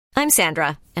I'm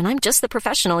Sandra, and I'm just the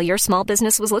professional your small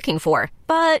business was looking for.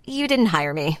 But you didn't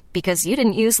hire me because you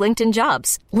didn't use LinkedIn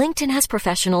Jobs. LinkedIn has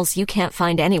professionals you can't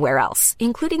find anywhere else,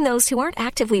 including those who aren't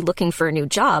actively looking for a new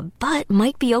job, but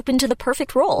might be open to the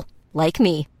perfect role, like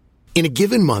me. In a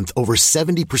given month, over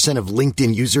 70% of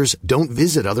LinkedIn users don't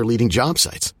visit other leading job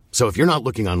sites. So if you're not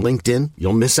looking on LinkedIn,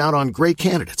 you'll miss out on great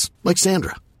candidates like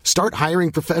Sandra. Start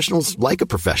hiring professionals like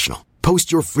a professional.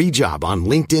 Post your free job on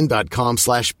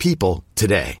linkedin.com/people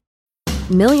today.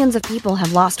 Millions of people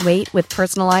have lost weight with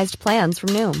personalized plans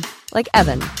from Noom. Like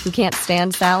Evan, who can't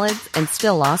stand salads and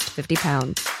still lost 50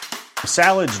 pounds.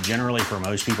 Salads generally for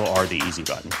most people are the easy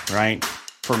button, right?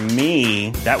 For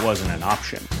me, that wasn't an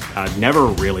option. I never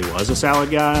really was a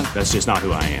salad guy. That's just not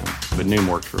who I am. But Noom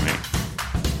worked for me.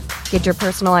 Get your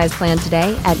personalized plan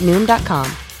today at Noom.com.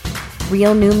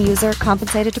 Real Noom user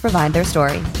compensated to provide their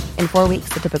story. In 4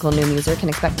 weeks, the typical Noom user can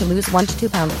expect to lose 1 to 2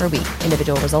 pounds per week.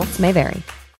 Individual results may vary.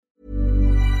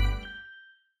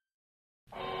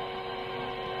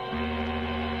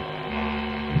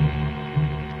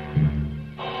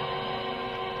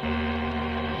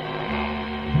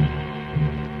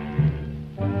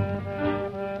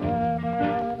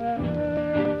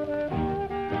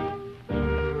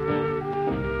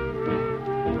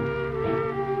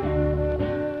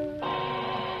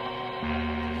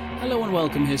 Hello and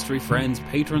welcome, history friends,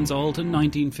 patrons all, to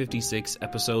 1956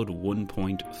 episode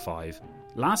 1.5.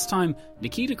 Last time,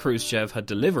 Nikita Khrushchev had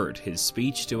delivered his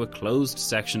speech to a closed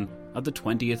section of the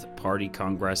 20th Party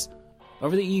Congress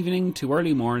over the evening to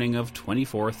early morning of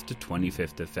 24th to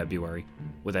 25th of February.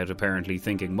 Without apparently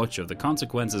thinking much of the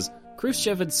consequences,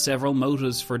 Khrushchev had several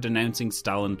motives for denouncing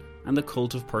Stalin and the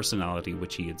cult of personality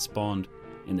which he had spawned.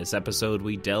 In this episode,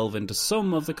 we delve into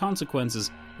some of the consequences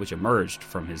which emerged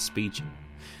from his speech.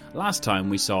 Last time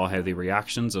we saw how the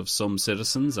reactions of some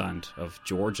citizens, and of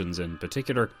Georgians in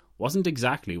particular, wasn't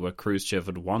exactly what Khrushchev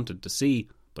had wanted to see,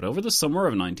 but over the summer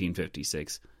of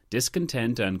 1956,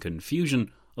 discontent and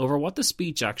confusion over what the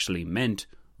speech actually meant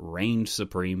reigned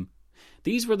supreme.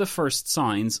 These were the first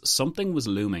signs something was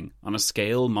looming on a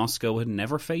scale Moscow had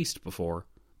never faced before.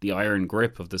 The iron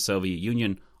grip of the Soviet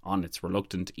Union on its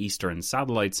reluctant eastern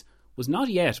satellites was not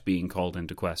yet being called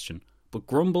into question, but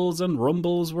grumbles and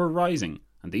rumbles were rising,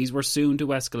 and these were soon to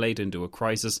escalate into a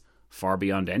crisis far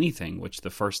beyond anything which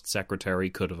the First Secretary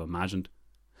could have imagined.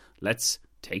 Let's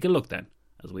take a look then,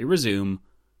 as we resume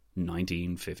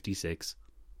 1956.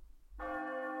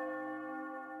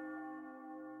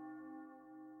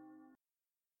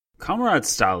 Comrade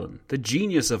Stalin, the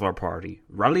genius of our party,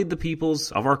 rallied the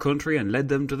peoples of our country and led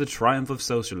them to the triumph of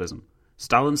socialism.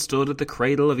 Stalin stood at the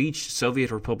cradle of each Soviet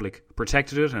republic,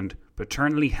 protected it and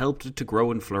paternally helped it to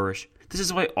grow and flourish. This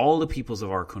is why all the peoples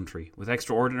of our country, with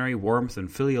extraordinary warmth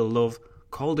and filial love,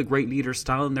 called the great leader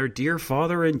Stalin their dear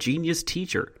father and genius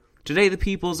teacher. Today the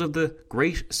peoples of the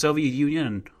great Soviet Union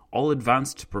and all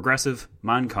advanced progressive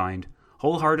mankind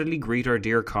wholeheartedly greet our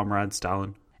dear comrade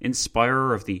Stalin,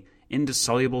 inspirer of the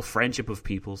indissoluble friendship of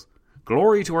peoples.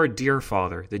 Glory to our dear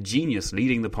father, the genius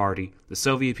leading the party, the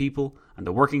Soviet people, and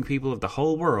the working people of the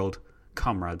whole world,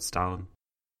 Comrade Stalin.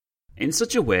 In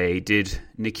such a way did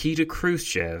Nikita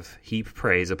Khrushchev heap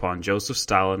praise upon Joseph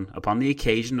Stalin upon the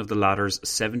occasion of the latter's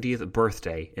 70th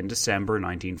birthday in December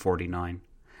 1949.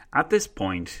 At this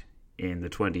point in the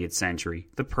 20th century,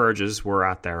 the purges were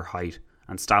at their height,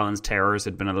 and Stalin's terrors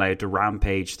had been allowed to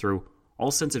rampage through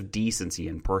all sense of decency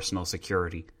and personal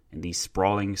security in the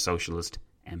sprawling socialist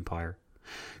empire.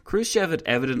 Khrushchev had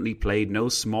evidently played no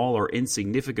small or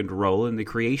insignificant role in the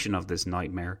creation of this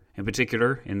nightmare, in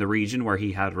particular in the region where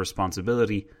he had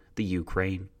responsibility, the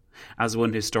Ukraine. As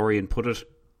one historian put it,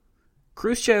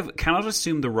 Khrushchev cannot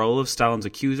assume the role of Stalin's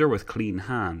accuser with clean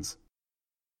hands.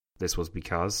 This was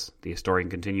because, the historian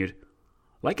continued,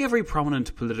 like every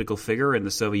prominent political figure in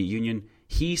the Soviet Union,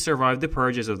 he survived the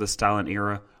purges of the Stalin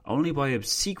era only by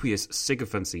obsequious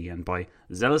sycophancy and by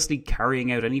zealously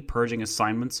carrying out any purging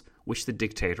assignments which the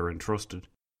dictator entrusted.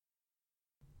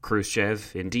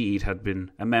 Khrushchev, indeed, had been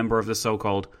a member of the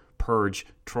so-called Purge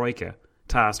Troika,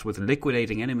 tasked with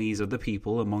liquidating enemies of the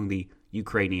people among the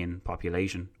Ukrainian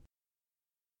population.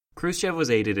 Khrushchev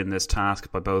was aided in this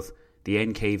task by both the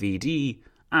NKVD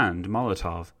and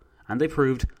Molotov, and they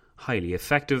proved highly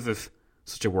effective, if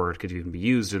such a word could even be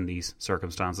used in these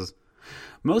circumstances.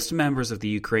 Most members of the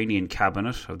Ukrainian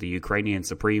cabinet, of the Ukrainian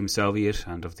Supreme Soviet,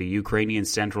 and of the Ukrainian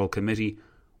Central Committee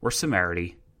were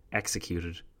summarily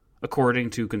executed. According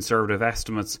to conservative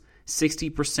estimates,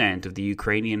 60% of the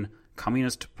Ukrainian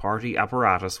Communist Party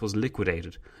apparatus was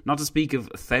liquidated, not to speak of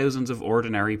thousands of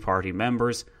ordinary party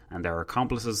members and their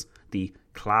accomplices, the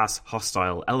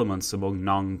class-hostile elements among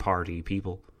non-party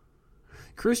people.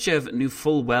 Khrushchev knew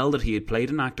full well that he had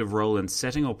played an active role in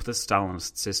setting up the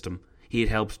Stalinist system. He had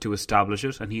helped to establish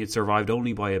it, and he had survived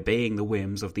only by obeying the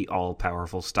whims of the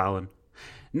all-powerful Stalin.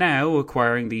 Now,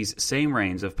 acquiring these same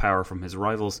reins of power from his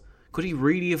rivals, could he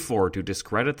really afford to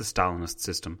discredit the Stalinist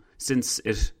system, since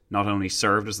it not only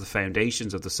served as the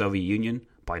foundations of the Soviet Union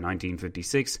by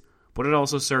 1956, but it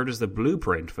also served as the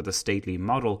blueprint for the stately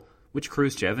model which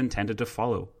Khrushchev intended to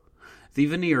follow? The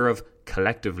veneer of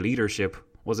collective leadership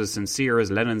was as sincere as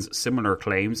Lenin's similar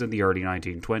claims in the early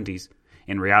 1920s.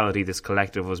 In reality, this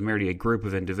collective was merely a group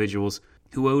of individuals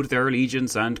who owed their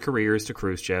allegiance and careers to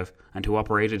Khrushchev and who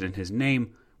operated in his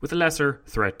name with a lesser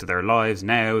threat to their lives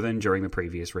now than during the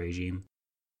previous regime.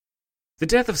 The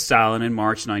death of Stalin in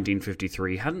March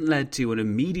 1953 hadn't led to an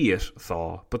immediate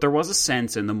thaw, but there was a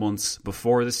sense in the months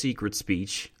before the secret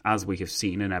speech, as we have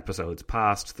seen in episodes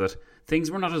past, that things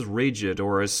were not as rigid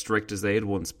or as strict as they had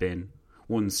once been.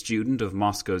 One student of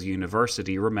Moscow's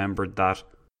university remembered that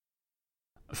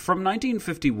from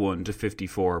 1951 to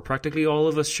 54, practically all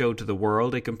of us showed to the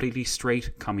world a completely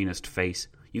straight communist face.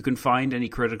 You can find any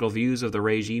critical views of the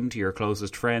regime to your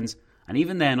closest friends, and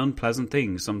even then unpleasant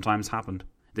things sometimes happened.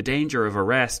 The danger of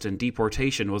arrest and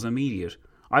deportation was immediate.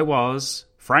 I was,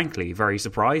 frankly, very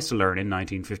surprised to learn in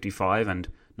 1955 and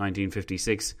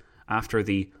 1956, after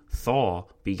the thaw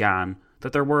began,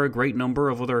 that there were a great number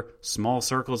of other small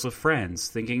circles of friends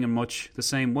thinking in much the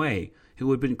same way, who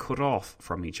had been cut off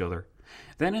from each other.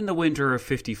 Then in the winter of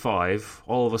 55,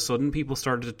 all of a sudden people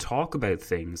started to talk about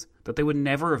things that they would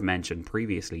never have mentioned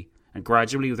previously, and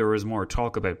gradually there was more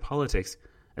talk about politics,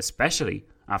 especially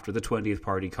after the 20th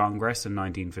Party Congress in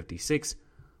 1956,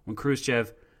 when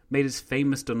Khrushchev made his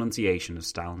famous denunciation of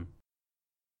Stalin.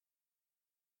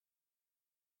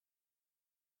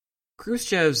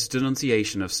 Khrushchev's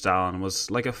denunciation of Stalin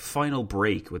was like a final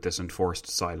break with this enforced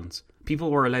silence. People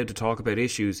were allowed to talk about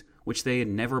issues which they had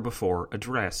never before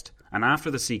addressed, and after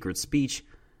the secret speech,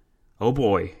 oh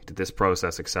boy, did this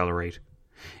process accelerate.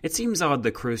 It seems odd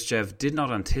that Khrushchev did not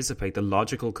anticipate the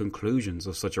logical conclusions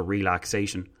of such a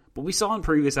relaxation, but we saw in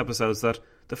previous episodes that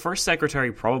the first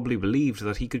secretary probably believed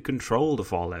that he could control the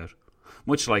fallout.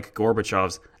 Much like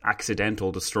Gorbachev's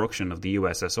accidental destruction of the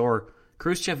USSR,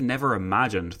 Khrushchev never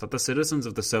imagined that the citizens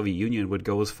of the Soviet Union would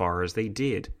go as far as they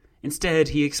did. Instead,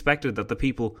 he expected that the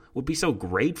people would be so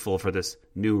grateful for this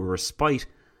new respite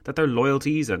that their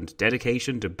loyalties and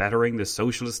dedication to bettering the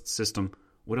socialist system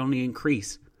would only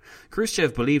increase.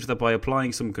 Khrushchev believed that by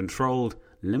applying some controlled,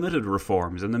 limited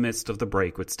reforms in the midst of the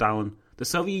break with Stalin, the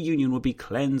Soviet Union would be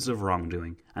cleansed of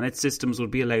wrongdoing, and its systems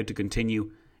would be allowed to continue,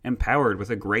 empowered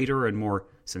with a greater and more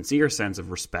sincere sense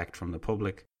of respect from the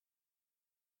public.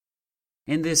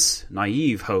 In this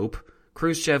naive hope,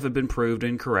 Khrushchev had been proved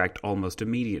incorrect almost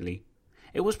immediately.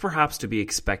 It was perhaps to be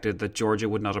expected that Georgia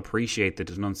would not appreciate the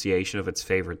denunciation of its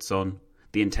favourite son.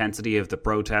 The intensity of the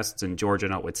protests in Georgia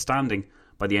notwithstanding,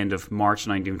 by the end of March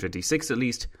 1956 at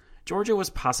least, Georgia was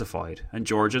pacified, and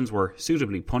Georgians were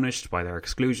suitably punished by their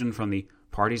exclusion from the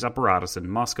party's apparatus in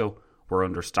Moscow, where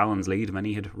under Stalin's lead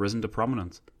many had risen to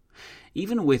prominence.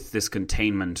 Even with this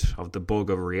containment of the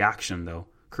bug of reaction, though,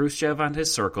 Khrushchev and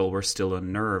his circle were still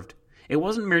unnerved. It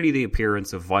wasn't merely the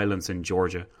appearance of violence in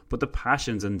Georgia, but the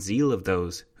passions and zeal of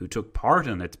those who took part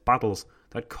in its battles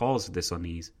that caused this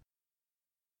unease.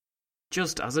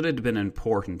 Just as it had been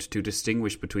important to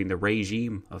distinguish between the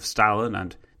regime of Stalin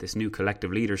and this new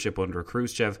collective leadership under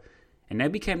Khrushchev, it now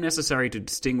became necessary to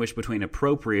distinguish between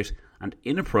appropriate and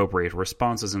inappropriate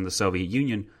responses in the Soviet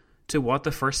Union to what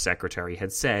the First Secretary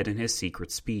had said in his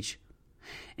secret speech.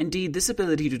 Indeed, this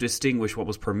ability to distinguish what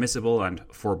was permissible and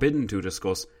forbidden to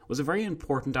discuss was a very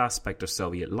important aspect of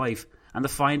Soviet life, and the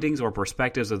findings or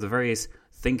perspectives of the various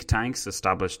think tanks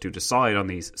established to decide on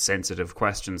these sensitive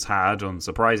questions had,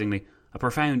 unsurprisingly, a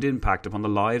profound impact upon the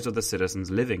lives of the citizens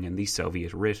living in the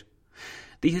Soviet Rit.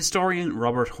 The historian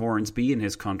Robert Hornsby, in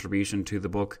his contribution to the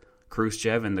book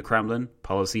Khrushchev in the Kremlin,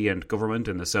 Policy and Government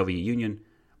in the Soviet Union,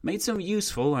 made some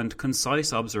useful and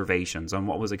concise observations on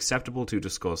what was acceptable to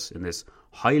discuss in this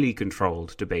highly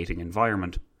controlled debating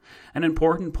environment. An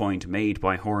important point made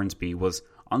by Hornsby was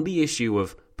on the issue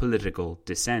of political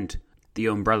dissent, the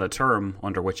umbrella term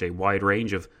under which a wide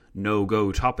range of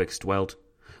no-go topics dwelt.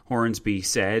 Hornsby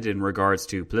said in regards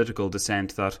to political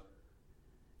dissent that,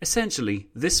 essentially,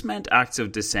 this meant acts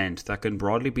of dissent that can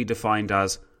broadly be defined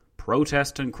as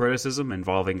protest and criticism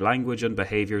involving language and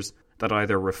behaviours that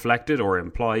either reflected or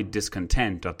implied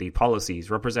discontent at the policies,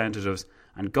 representatives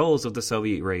and goals of the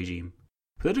Soviet regime.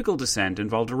 Political dissent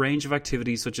involved a range of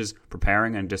activities such as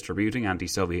preparing and distributing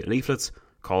anti-Soviet leaflets,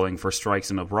 calling for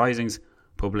strikes and uprisings,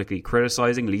 publicly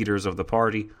criticising leaders of the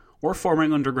party, or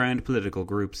forming underground political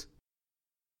groups.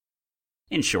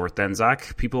 In short then,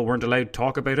 Zach, people weren't allowed to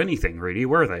talk about anything, really,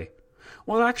 were they?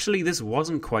 Well, actually, this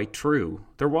wasn't quite true.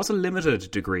 There was a limited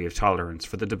degree of tolerance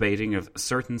for the debating of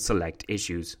certain select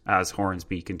issues, as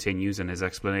Hornsby continues in his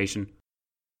explanation.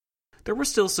 There were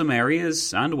still some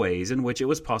areas and ways in which it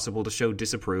was possible to show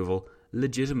disapproval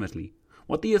legitimately.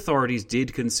 What the authorities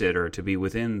did consider to be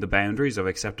within the boundaries of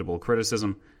acceptable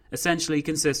criticism essentially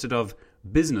consisted of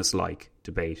business-like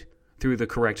debate through the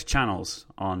correct channels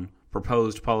on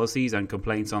proposed policies and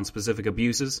complaints on specific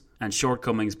abuses and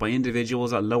shortcomings by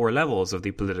individuals at lower levels of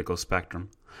the political spectrum.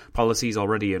 Policies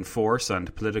already in force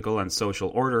and political and social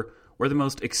order were the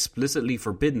most explicitly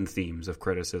forbidden themes of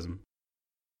criticism.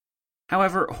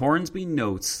 However, Hornsby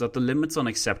notes that the limits on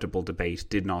acceptable debate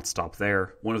did not stop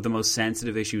there. One of the most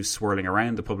sensitive issues swirling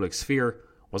around the public sphere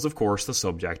was, of course, the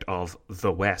subject of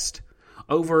the West.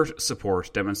 Overt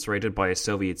support demonstrated by a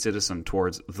Soviet citizen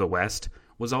towards the West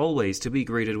was always to be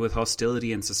greeted with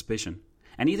hostility and suspicion.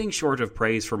 Anything short of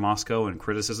praise for Moscow and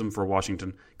criticism for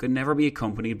Washington could never be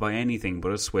accompanied by anything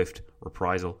but a swift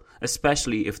reprisal,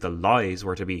 especially if the lies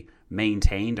were to be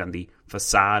maintained and the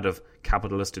facade of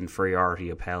capitalist inferiority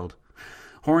upheld.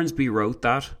 Hornsby wrote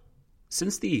that,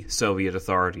 since the Soviet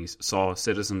authorities saw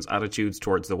citizens' attitudes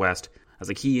towards the West as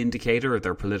a key indicator of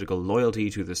their political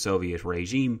loyalty to the Soviet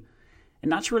regime, it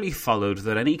naturally followed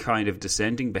that any kind of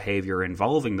dissenting behaviour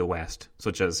involving the West,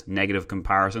 such as negative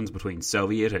comparisons between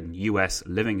Soviet and US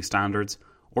living standards,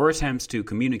 or attempts to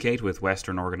communicate with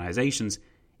Western organisations,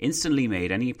 instantly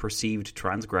made any perceived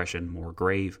transgression more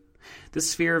grave. The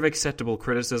sphere of acceptable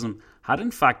criticism had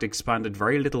in fact expanded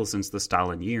very little since the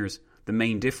Stalin years. The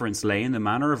main difference lay in the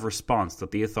manner of response that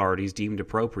the authorities deemed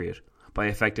appropriate. By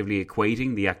effectively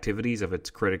equating the activities of its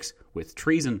critics with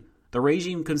treason, the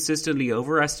regime consistently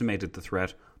overestimated the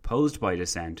threat posed by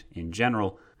dissent in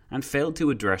general and failed to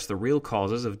address the real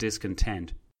causes of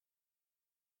discontent.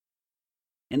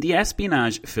 In the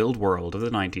espionage-filled world of the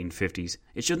 1950s,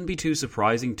 it shouldn't be too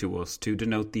surprising to us to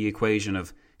denote the equation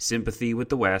of sympathy with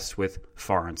the West with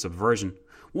foreign subversion.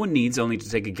 One needs only to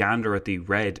take a gander at the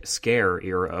Red Scare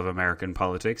era of American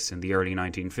politics in the early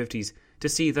 1950s to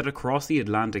see that across the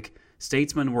Atlantic,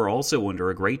 statesmen were also under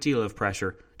a great deal of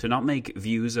pressure to not make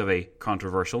views of a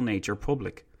controversial nature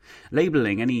public.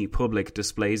 Labelling any public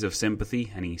displays of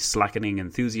sympathy, any slackening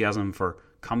enthusiasm for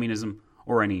communism,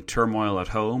 or any turmoil at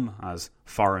home as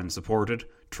foreign-supported,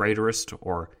 traitorist,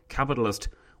 or capitalist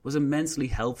was immensely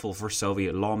helpful for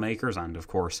Soviet lawmakers and, of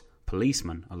course,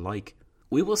 policemen alike.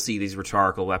 We will see these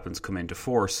rhetorical weapons come into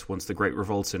force once the great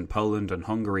revolts in Poland and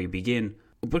Hungary begin,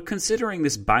 but considering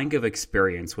this bank of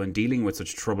experience when dealing with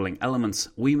such troubling elements,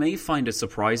 we may find it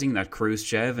surprising that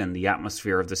Khrushchev, in the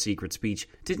atmosphere of the secret speech,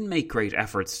 didn't make great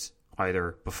efforts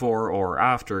either before or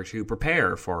after to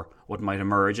prepare for what might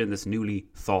emerge in this newly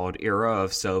thawed era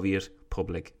of Soviet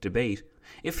public debate.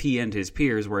 If he and his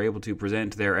peers were able to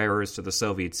present their errors to the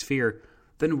Soviet sphere,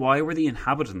 then why were the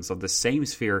inhabitants of the same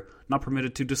sphere not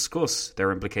permitted to discuss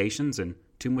their implications in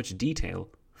too much detail?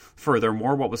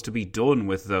 Furthermore, what was to be done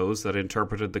with those that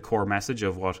interpreted the core message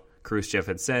of what Khrushchev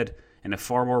had said in a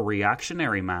far more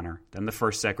reactionary manner than the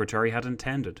First Secretary had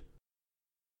intended?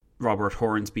 Robert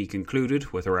Hornsby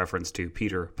concluded with a reference to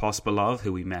Peter Pospelov,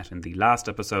 who we met in the last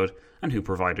episode, and who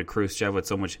provided Khrushchev with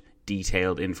so much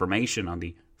detailed information on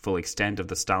the full extent of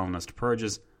the Stalinist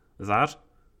purges, that,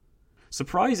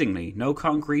 surprisingly, no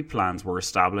concrete plans were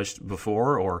established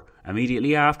before or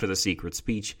immediately after the secret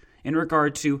speech in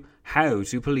regard to how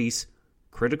to police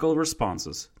critical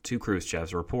responses to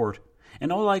Khrushchev's report.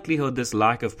 In all likelihood, this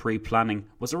lack of pre-planning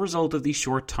was a result of the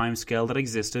short timescale that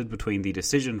existed between the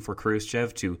decision for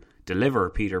Khrushchev to deliver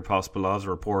Peter Pospelov's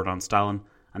report on Stalin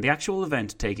and the actual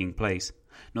event taking place.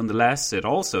 Nonetheless, it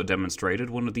also demonstrated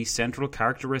one of the central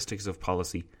characteristics of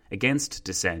policy against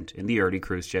dissent in the early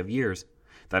Khrushchev years.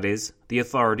 That is, the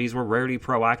authorities were rarely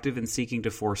proactive in seeking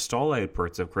to forestall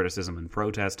outbursts of criticism and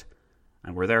protest,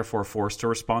 and were therefore forced to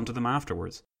respond to them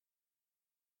afterwards.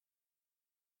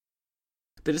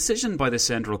 The decision by the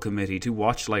Central Committee to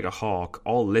watch like a hawk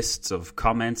all lists of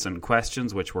comments and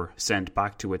questions which were sent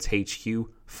back to its HQ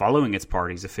following its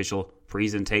party's official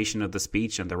presentation of the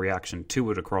speech and the reaction to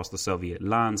it across the Soviet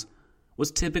lands was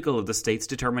typical of the state's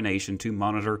determination to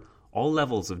monitor all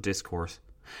levels of discourse.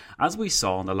 As we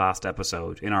saw in the last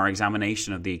episode, in our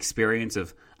examination of the experience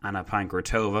of Anna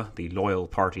Pankratova, the loyal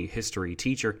party history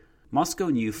teacher, Moscow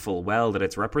knew full well that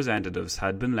its representatives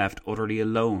had been left utterly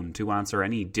alone to answer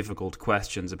any difficult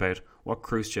questions about what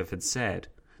Khrushchev had said.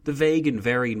 The vague and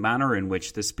varied manner in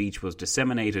which the speech was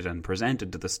disseminated and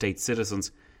presented to the state's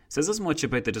citizens says as much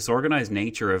about the disorganized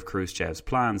nature of Khrushchev's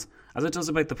plans as it does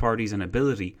about the party's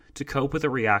inability to cope with a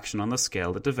reaction on the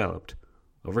scale that developed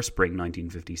over spring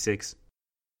 1956.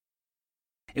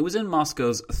 It was in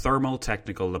Moscow's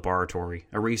Thermal-Technical Laboratory,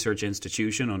 a research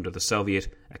institution under the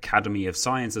Soviet Academy of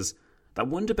Sciences, that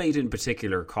one debate in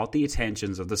particular caught the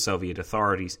attentions of the Soviet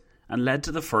authorities and led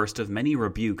to the first of many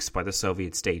rebukes by the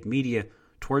Soviet state media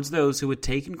towards those who had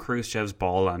taken Khrushchev's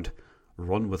ball and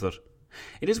run with it.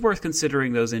 It is worth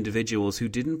considering those individuals who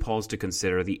didn't pause to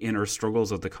consider the inner struggles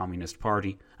of the Communist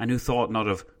Party and who thought not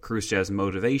of Khrushchev's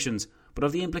motivations but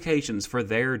of the implications for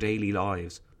their daily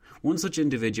lives. One such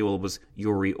individual was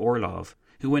Yuri Orlov,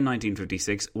 who in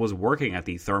 1956 was working at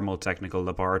the Thermal-Technical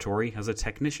Laboratory as a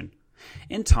technician.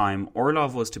 In time,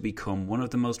 Orlov was to become one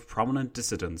of the most prominent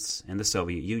dissidents in the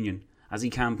Soviet Union, as he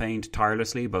campaigned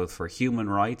tirelessly both for human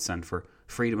rights and for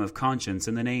freedom of conscience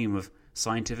in the name of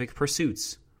scientific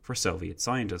pursuits for Soviet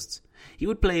scientists. He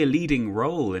would play a leading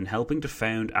role in helping to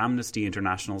found Amnesty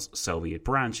International's Soviet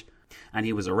branch, and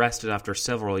he was arrested after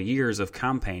several years of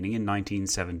campaigning in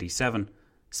 1977,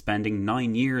 spending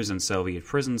 9 years in Soviet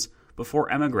prisons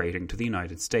before emigrating to the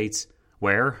United States,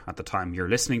 where, at the time you're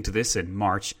listening to this in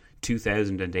March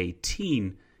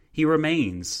 2018, he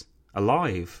remains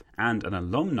alive and an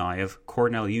alumni of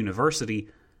Cornell University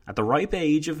at the ripe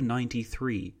age of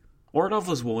 93. Orlov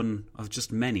was one of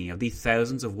just many of the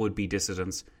thousands of would-be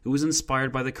dissidents who was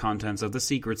inspired by the contents of the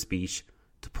secret speech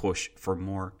to push for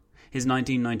more. His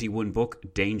 1991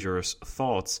 book, Dangerous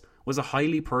Thoughts, was a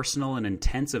highly personal and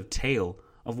intensive tale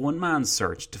of one man's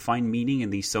search to find meaning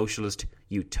in the socialist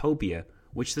utopia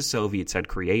which the Soviets had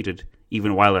created,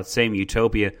 even while that same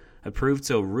utopia had proved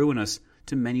so ruinous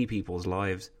to many people's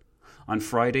lives. On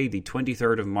Friday, the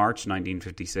 23rd of March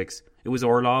 1956, it was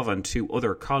Orlov and 2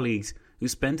 other colleagues who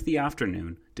spent the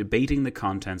afternoon debating the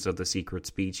contents of the secret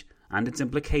speech and its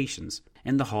implications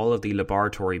in the hall of the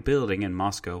laboratory building in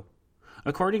Moscow.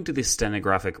 According to the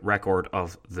stenographic record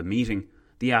of the meeting,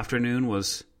 the afternoon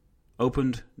was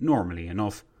opened normally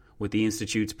enough, with the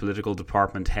Institute's political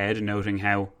department head noting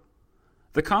how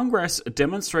the Congress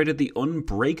demonstrated the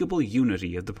unbreakable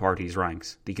unity of the party's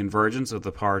ranks, the convergence of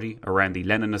the party around the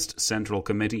Leninist Central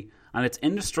Committee, and its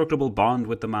indestructible bond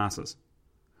with the masses.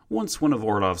 Once one of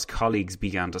Orlov's colleagues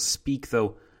began to speak,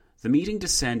 though, the meeting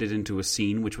descended into a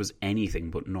scene which was anything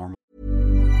but normal.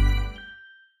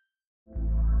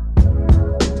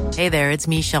 Hey there, it's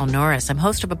Michelle Norris. I'm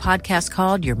host of a podcast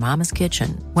called Your Mama's Kitchen.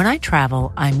 When I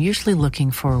travel, I'm usually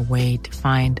looking for a way to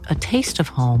find a taste of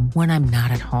home when I'm not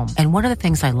at home. And one of the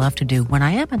things I love to do when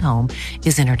I am at home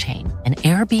is entertain. And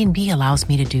Airbnb allows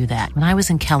me to do that. When I was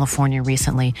in California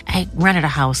recently, I rented a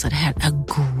house that had a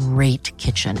great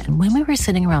kitchen. And when we were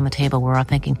sitting around the table, we were all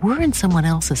thinking, we're in someone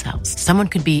else's house. Someone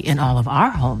could be in all of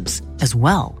our homes as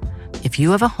well. If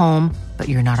you have a home, but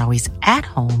you're not always at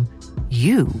home,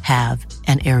 you have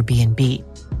an Airbnb.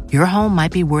 Your home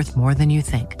might be worth more than you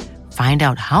think. Find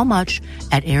out how much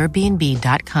at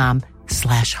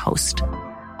airbnb.com/host.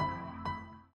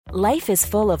 Life is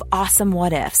full of awesome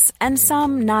what-ifs, and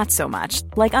some not so much,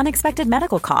 like unexpected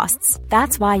medical costs.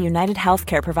 That's why United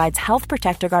Healthcare provides Health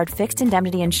Protector Guard fixed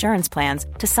indemnity insurance plans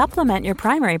to supplement your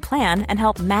primary plan and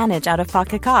help manage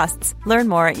out-of-pocket costs. Learn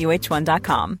more at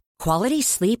uh1.com. Quality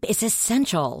sleep is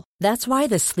essential. That's why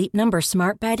the Sleep Number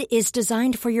Smart Bed is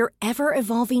designed for your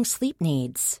ever-evolving sleep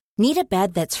needs. Need a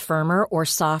bed that's firmer or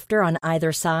softer on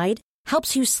either side?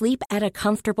 Helps you sleep at a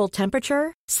comfortable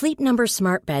temperature? Sleep Number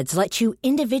Smart Beds let you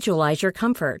individualize your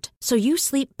comfort, so you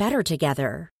sleep better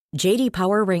together. J.D.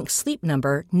 Power ranks Sleep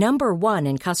Number number 1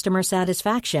 in customer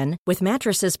satisfaction with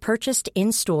mattresses purchased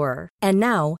in-store. And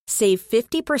now, save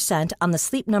 50% on the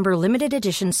Sleep Number Limited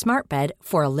Edition Smart Bed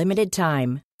for a limited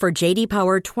time. For J.D.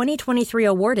 Power 2023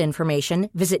 award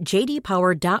information, visit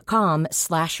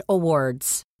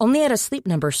jdpower.com/awards. Only at a Sleep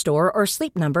Number store or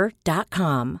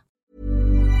sleepnumber.com.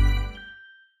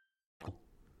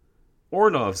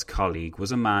 Orlov's colleague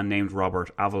was a man named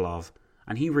Robert Avalov,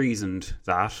 and he reasoned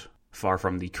that, far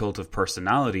from the cult of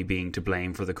personality being to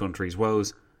blame for the country's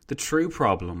woes, the true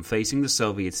problem facing the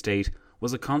Soviet state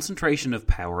was a concentration of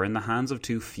power in the hands of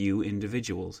too few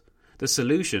individuals. The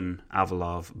solution,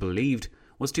 Avalov believed,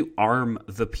 was to arm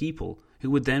the people,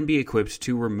 who would then be equipped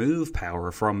to remove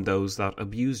power from those that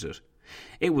abused it.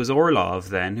 It was Orlov,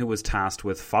 then, who was tasked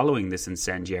with following this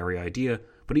incendiary idea,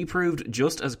 but he proved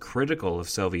just as critical of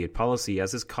Soviet policy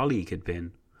as his colleague had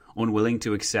been. Unwilling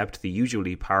to accept the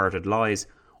usually parroted lies,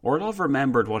 Orlov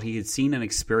remembered what he had seen and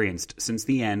experienced since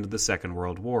the end of the Second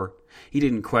World War. He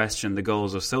didn't question the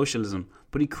goals of socialism,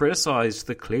 but he criticised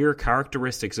the clear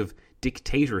characteristics of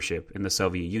dictatorship in the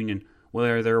Soviet Union,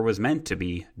 where there was meant to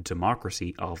be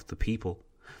democracy of the people.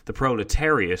 The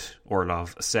proletariat,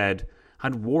 Orlov said,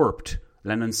 had warped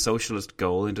Lenin's socialist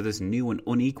goal into this new and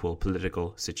unequal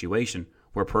political situation,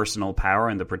 where personal power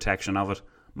and the protection of it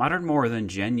mattered more than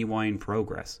genuine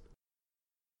progress.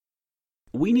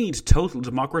 "We need total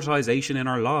democratization in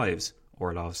our lives,"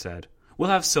 Orlov said. "We'll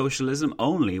have socialism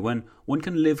only when one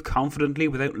can live confidently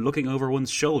without looking over one's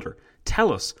shoulder.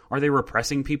 Tell us, are they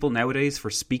repressing people nowadays for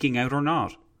speaking out or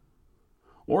not?"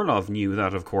 Orlov knew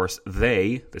that, of course,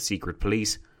 they, the secret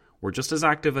police, were just as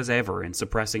active as ever in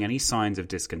suppressing any signs of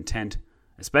discontent,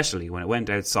 especially when it went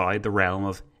outside the realm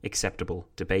of acceptable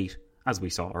debate, as we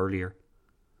saw earlier.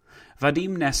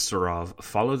 Vadim Nesterov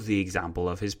followed the example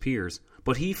of his peers,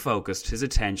 but he focused his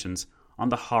attentions on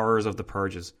the horrors of the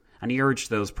purges, and he urged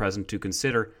those present to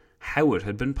consider how it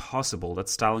had been possible that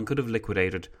Stalin could have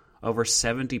liquidated over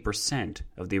 70%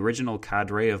 of the original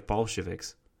cadre of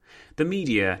Bolsheviks. The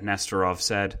media, Nesterov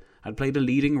said, had played a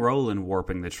leading role in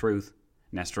warping the truth.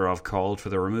 Nesterov called for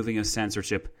the removing of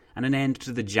censorship and an end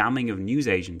to the jamming of news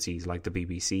agencies like the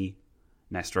BBC.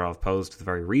 Nesterov posed the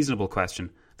very reasonable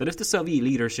question that if the Soviet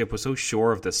leadership was so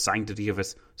sure of the sanctity of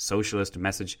its socialist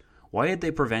message, why had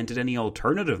they prevented any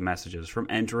alternative messages from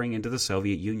entering into the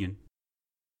Soviet Union?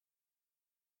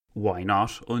 Why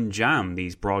not unjam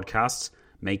these broadcasts,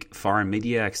 make foreign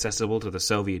media accessible to the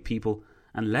Soviet people,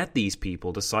 and let these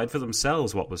people decide for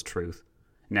themselves what was truth?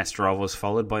 Nesterov was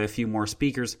followed by a few more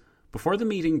speakers before the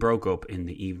meeting broke up in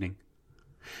the evening.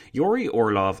 Yuri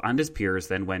Orlov and his peers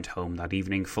then went home that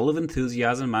evening full of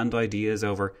enthusiasm and ideas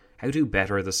over how to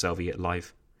better the Soviet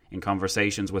life. In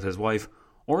conversations with his wife,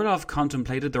 Orlov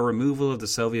contemplated the removal of the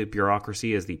Soviet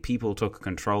bureaucracy as the people took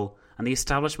control and the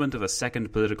establishment of a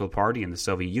second political party in the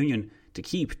Soviet Union to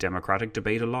keep democratic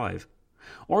debate alive.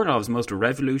 Orlov's most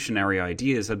revolutionary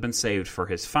ideas had been saved for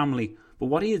his family, but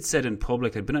what he had said in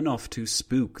public had been enough to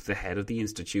spook the head of the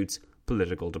Institute's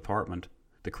political department.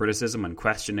 The criticism and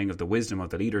questioning of the wisdom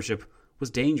of the leadership was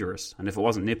dangerous, and if it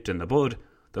wasn't nipped in the bud,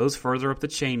 those further up the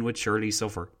chain would surely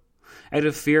suffer. Out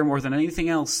of fear more than anything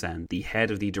else, then, the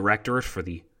head of the Directorate for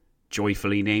the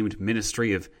joyfully named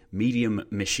Ministry of Medium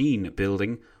Machine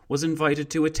Building was invited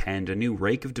to attend a new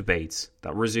rake of debates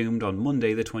that resumed on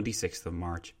Monday the 26th of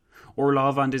March.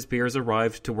 Orlov and his peers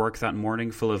arrived to work that morning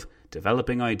full of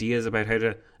developing ideas about how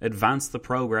to advance the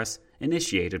progress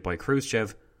initiated by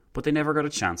Khrushchev, but they never got a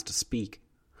chance to speak.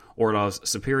 Orlov's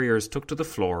superiors took to the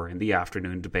floor in the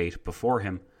afternoon debate before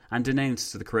him and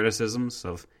denounced the criticisms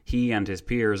of he and his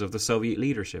peers of the Soviet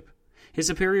leadership. His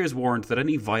superiors warned that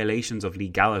any violations of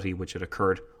legality which had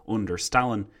occurred under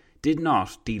Stalin did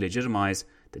not delegitimize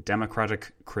the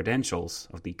democratic credentials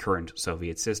of the current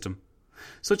Soviet system.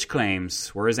 Such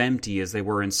claims were as empty as they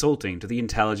were insulting to the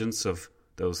intelligence of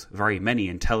those very many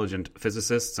intelligent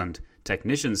physicists and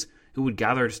technicians who had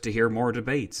gathered to hear more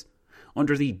debates.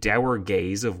 Under the dour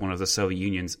gaze of one of the Soviet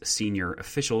Union's senior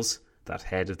officials, that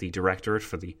head of the Directorate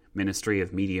for the Ministry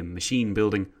of Medium Machine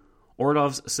Building,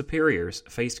 Orlov's superiors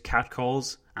faced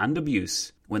catcalls and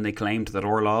abuse when they claimed that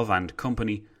Orlov and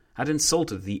company had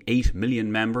insulted the 8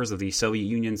 million members of the Soviet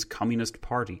Union's Communist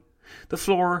Party. The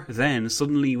floor then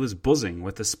suddenly was buzzing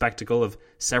with the spectacle of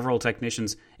several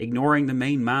technicians ignoring the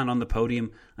main man on the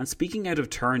podium and speaking out of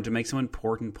turn to make some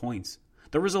important points.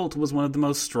 The result was one of the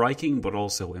most striking but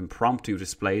also impromptu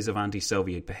displays of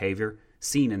anti-Soviet behaviour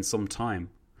seen in some time.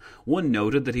 One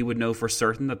noted that he would know for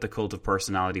certain that the cult of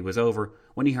personality was over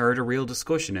when he heard a real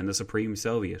discussion in the Supreme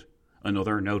Soviet.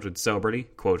 Another noted soberly,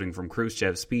 quoting from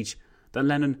Khrushchev's speech, that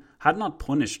Lenin had not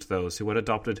punished those who had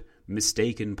adopted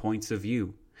mistaken points of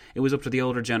view. It was up to the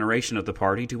older generation of the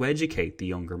party to educate the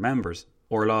younger members.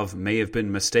 Orlov may have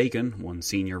been mistaken, one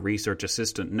senior research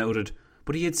assistant noted,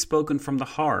 but he had spoken from the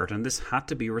heart and this had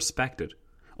to be respected.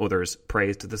 Others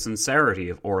praised the sincerity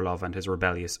of Orlov and his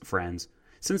rebellious friends.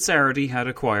 Sincerity had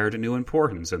acquired a new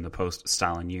importance in the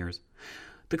post-Stalin years.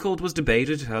 The cult was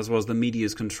debated, as was the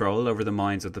media's control over the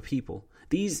minds of the people.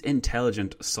 These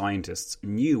intelligent scientists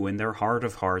knew in their heart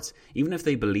of hearts, even if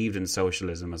they believed in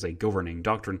socialism as a governing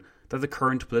doctrine, that the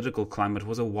current political climate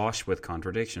was awash with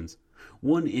contradictions.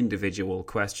 One individual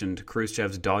questioned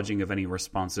Khrushchev's dodging of any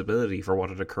responsibility for what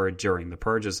had occurred during the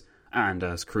purges, and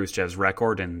as Khrushchev's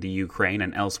record in the Ukraine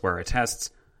and elsewhere attests,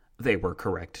 they were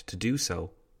correct to do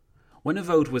so. When a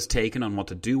vote was taken on what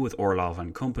to do with Orlov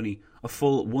and company, a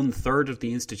full 1/3 of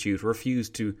the Institute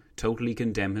refused to totally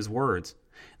condemn his words.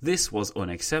 This was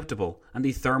unacceptable, and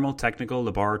the Thermal Technical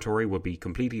Laboratory would be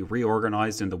completely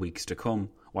reorganized in the weeks to come,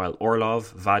 while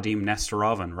Orlov, Vadim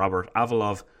Nesterov and Robert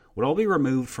Avalov would all be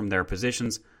removed from their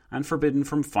positions and forbidden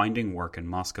from finding work in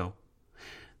Moscow.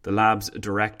 The lab's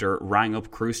director rang up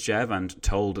Khrushchev and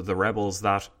told the rebels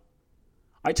that,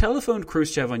 "I telephoned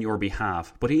Khrushchev on your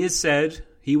behalf, but he has said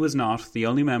he was not the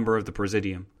only member of the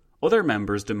Presidium. Other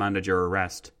members demanded your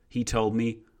arrest. He told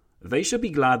me they should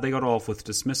be glad they got off with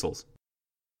dismissals."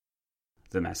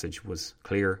 The message was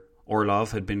clear.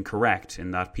 Orlov had been correct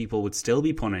in that people would still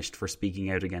be punished for speaking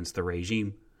out against the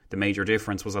regime. The major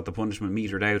difference was that the punishment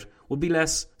meted out would be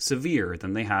less severe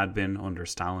than they had been under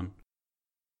Stalin.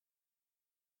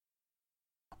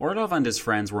 Orlov and his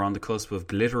friends were on the cusp of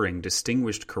glittering,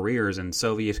 distinguished careers in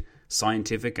Soviet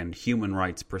scientific and human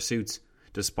rights pursuits.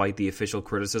 Despite the official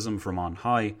criticism from on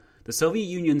high, the Soviet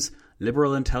Union's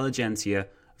liberal intelligentsia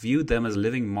viewed them as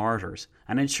living martyrs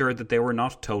and ensured that they were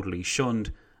not totally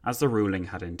shunned, as the ruling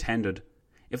had intended.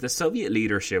 If the Soviet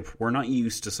leadership were not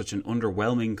used to such an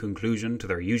underwhelming conclusion to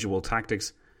their usual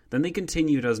tactics, then they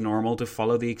continued as normal to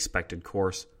follow the expected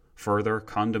course: further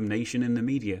condemnation in the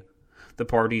media. The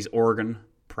party's organ,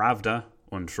 Pravda,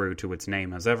 untrue to its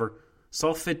name as ever,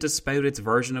 saw fit to spout its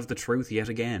version of the truth yet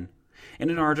again. In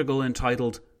an article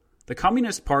entitled, "The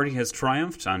Communist Party has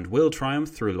triumphed and will triumph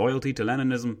through loyalty to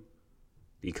Leninism,"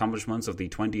 the accomplishments of the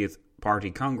 20th Party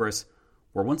Congress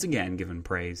were once again given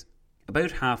praise.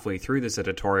 About halfway through this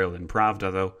editorial in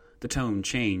Pravda, though, the tone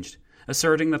changed,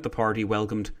 asserting that the party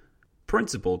welcomed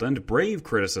principled and brave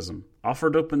criticism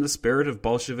offered up in the spirit of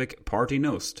Bolshevik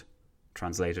partynost,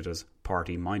 translated as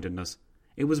party-mindedness.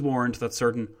 It was warned that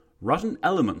certain rotten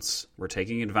elements were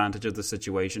taking advantage of the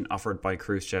situation offered by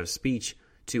Khrushchev's speech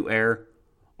to air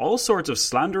all sorts of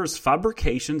slanderous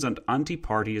fabrications and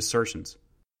anti-party assertions.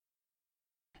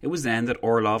 It was then that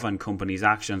Orlov and company's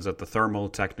actions at the Thermal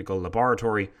Technical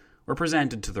Laboratory were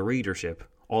presented to the readership,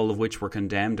 all of which were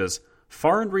condemned as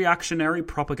foreign reactionary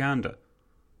propaganda.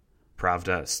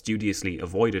 Pravda studiously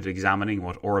avoided examining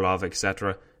what Orlov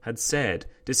etc. had said,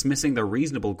 dismissing their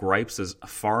reasonable gripes as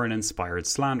foreign-inspired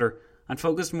slander, and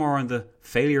focused more on the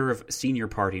failure of senior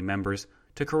party members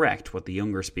to correct what the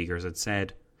younger speakers had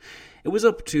said. It was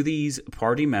up to these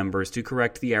party members to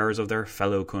correct the errors of their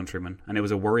fellow countrymen, and it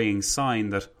was a worrying sign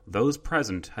that those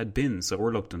present had been so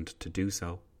reluctant to do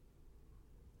so.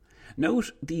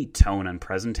 Note the tone and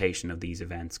presentation of these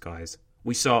events, guys.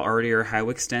 We saw earlier how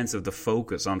extensive the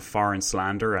focus on foreign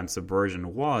slander and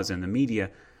subversion was in the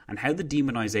media, and how the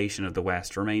demonization of the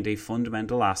West remained a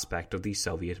fundamental aspect of the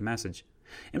Soviet message.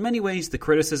 In many ways, the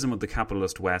criticism of the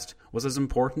capitalist West was as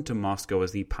important to Moscow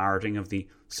as the parroting of the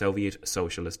Soviet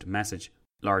socialist message,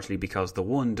 largely because the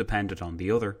one depended on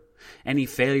the other. Any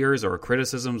failures or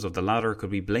criticisms of the latter could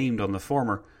be blamed on the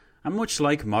former, and much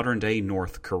like modern-day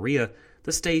North Korea,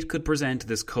 the state could present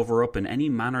this cover-up in any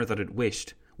manner that it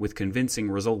wished, with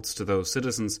convincing results to those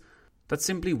citizens that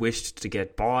simply wished to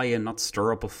get by and not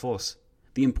stir up a fuss.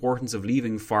 The importance of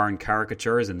leaving foreign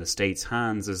caricatures in the state's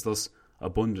hands is thus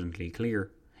abundantly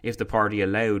clear. If the party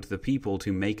allowed the people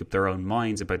to make up their own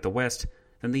minds about the West,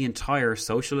 then the entire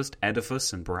socialist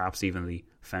edifice, and perhaps even the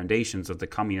foundations of the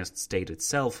communist state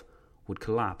itself, would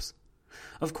collapse.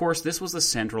 Of course, this was the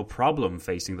central problem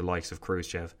facing the likes of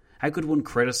Khrushchev. How could one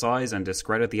criticize and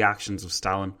discredit the actions of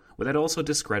Stalin without also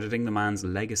discrediting the man's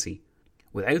legacy?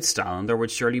 Without Stalin, there would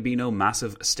surely be no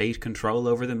massive state control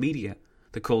over the media.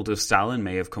 The cult of Stalin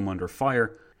may have come under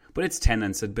fire, but its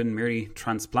tenets had been merely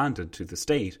transplanted to the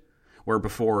state. Where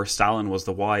before Stalin was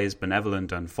the wise,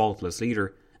 benevolent and faultless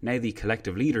leader, now the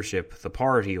collective leadership, the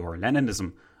party or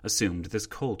Leninism, assumed this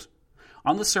cult.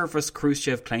 On the surface,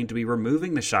 Khrushchev claimed to be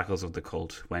removing the shackles of the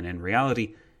cult, when in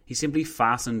reality he simply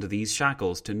fastened these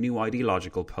shackles to new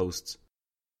ideological posts.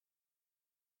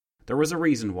 There was a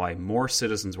reason why more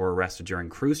citizens were arrested during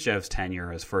Khrushchev's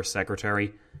tenure as First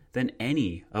Secretary than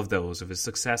any of those of his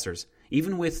successors.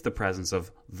 Even with the presence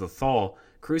of the Thaw,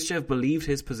 Khrushchev believed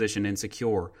his position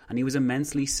insecure, and he was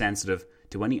immensely sensitive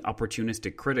to any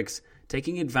opportunistic critics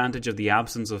taking advantage of the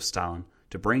absence of Stalin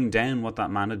to bring down what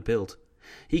that man had built.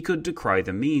 He could decry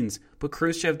the means, but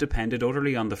Khrushchev depended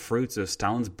utterly on the fruits of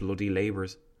Stalin's bloody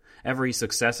labours. Every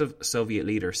successive Soviet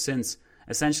leader since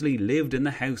essentially lived in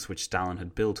the house which Stalin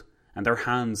had built, and their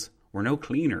hands were no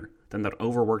cleaner than that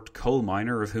overworked coal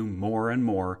miner of whom more and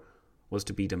more was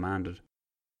to be demanded.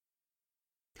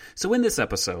 So in this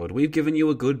episode, we've given you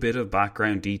a good bit of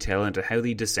background detail into how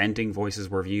the dissenting voices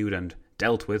were viewed and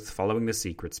dealt with following the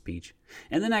secret speech.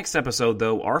 In the next episode,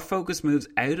 though, our focus moves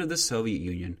out of the Soviet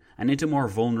Union and into more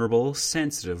vulnerable,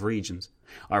 sensitive regions.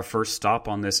 Our first stop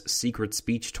on this secret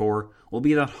speech tour will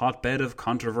be that hotbed of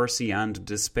controversy and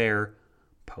despair,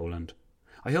 Poland.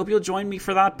 I hope you'll join me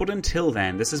for that, but until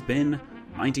then, this has been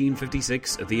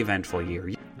 1956, the eventful year.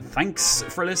 Thanks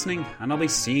for listening, and I'll be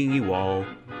seeing you all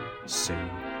soon.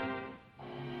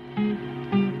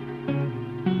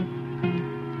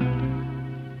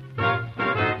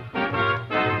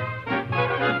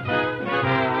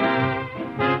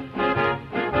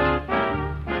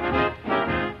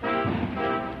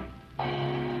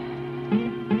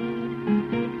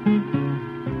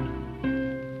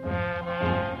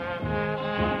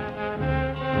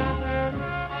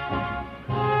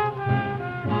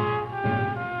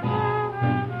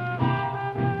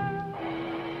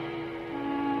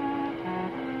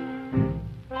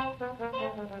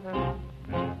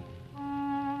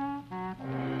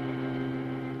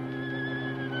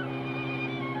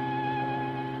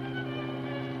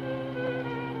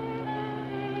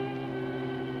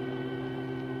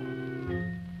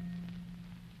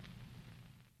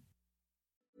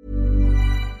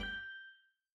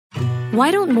 Why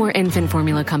don't more infant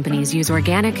formula companies use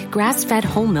organic, grass-fed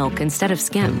whole milk instead of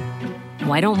skim?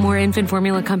 Why don't more infant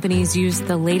formula companies use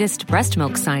the latest breast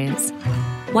milk science?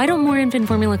 Why don't more infant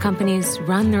formula companies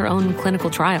run their own clinical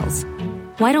trials?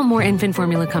 Why don't more infant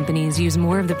formula companies use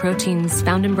more of the proteins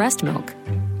found in breast milk?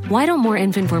 Why don't more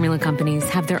infant formula companies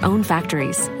have their own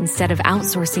factories instead of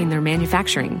outsourcing their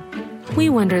manufacturing? We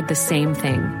wondered the same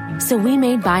thing. So we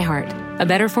made ByHeart, a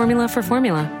better formula for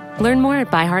formula. Learn more at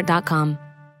byheart.com.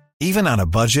 Even on a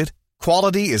budget,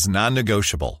 quality is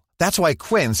non-negotiable. That's why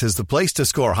Quince is the place to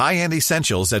score high-end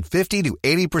essentials at 50 to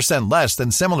 80% less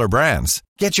than similar brands.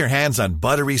 Get your hands on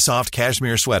buttery soft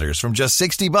cashmere sweaters from just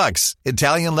 $60,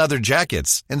 Italian leather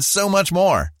jackets, and so much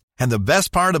more. And the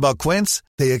best part about Quince,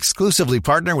 they exclusively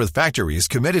partner with factories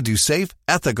committed to safe,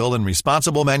 ethical, and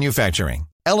responsible manufacturing.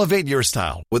 Elevate your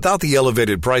style without the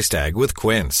elevated price tag with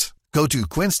Quince. Go to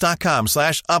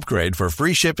quince.com/upgrade for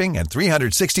free shipping and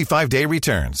 365-day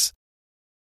returns.